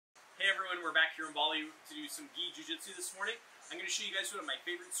everyone, we're back here in Bali to do some gi jiu-jitsu this morning. I'm going to show you guys one of my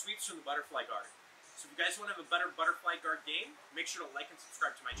favorite sweeps from the butterfly guard. So if you guys want to have a better butterfly guard game, make sure to like and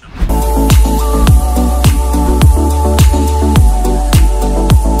subscribe to my channel.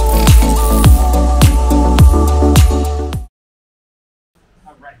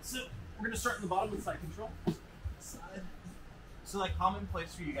 Alright, so we're going to start in the bottom with side control. So like common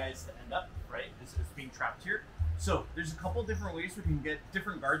place for you guys to end up, right, is being trapped here. So there's a couple different ways we can get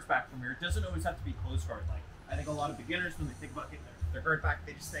different guards back from here. It doesn't always have to be close guard. Like I think a lot of beginners, when they think about getting their guard back,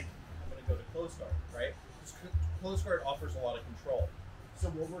 they just think, I'm going to go to close guard, right? Because close guard offers a lot of control. So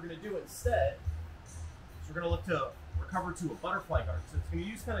what we're going to do instead is we're going to look to recover to a butterfly guard. So it's going to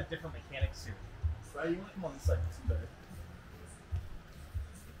use kind of different mechanics here. Right? You want to come on this side to see better.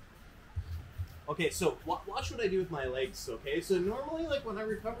 Okay, so watch what I do with my legs, okay? So normally, like when I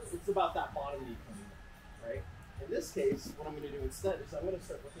recover, it's about that bottom knee coming in, right? In this case, what I'm going to do instead is I'm going to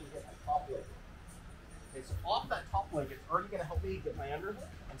start looking to get my top leg. Okay, so off that top leg, it's already going to help me get my underhook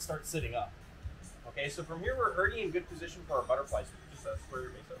and start sitting up. Okay, so from here, we're already in good position for our butterfly sweep. Just square your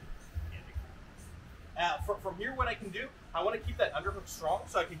base up. From here, what I can do, I want to keep that underhook strong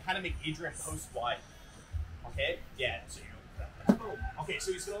so I can kind of make Adrian post wide. Okay? Yeah, so boom. Okay,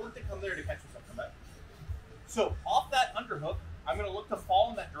 so he's going to look to come there to catch himself. Come back. So off that underhook, I'm going to look to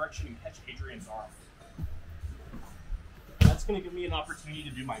fall in that direction and catch Adrian's arm. That's going to give me an opportunity to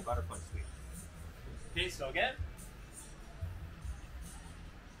do my butterfly sweep. Okay, so again,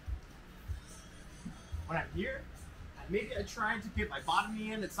 when I'm here, maybe I tried to get my bottom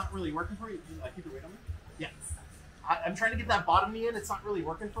knee in. It's not really working for me. Keep your weight on me. Yeah. I'm trying to get that bottom knee in. It's not really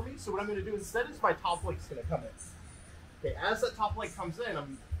working for me. So what I'm going to do instead is my top leg's going to come in. Okay, as that top leg comes in,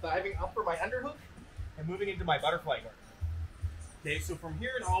 I'm diving up for my underhook and moving into my butterfly guard. Okay, so from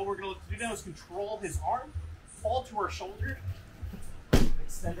here, all we're going to look to do now is control his arm, fall to our shoulder, and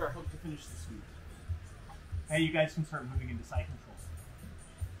extend our hook to finish the sweep. Now you guys can start moving into side control.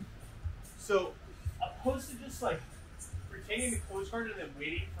 So, opposed to just like retaining the close guard and then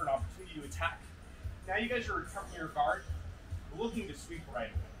waiting for an opportunity to attack, now you guys are recovering your guard, looking to sweep right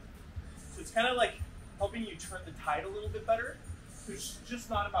away. So it's kind of like helping you turn the tide a little bit better. So it's just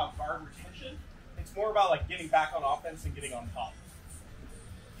not about guard retention. It's more about like getting back on offense and getting on top.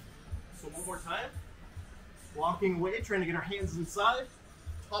 So one more time. Walking away, trying to get our hands inside.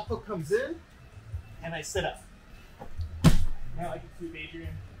 Top hook comes in, and I sit up. Now I can sweep Adrian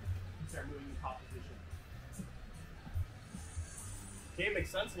and start moving in top position. Okay, makes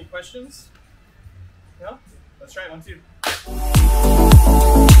sense. Any questions? No? Let's try it. 1, 2.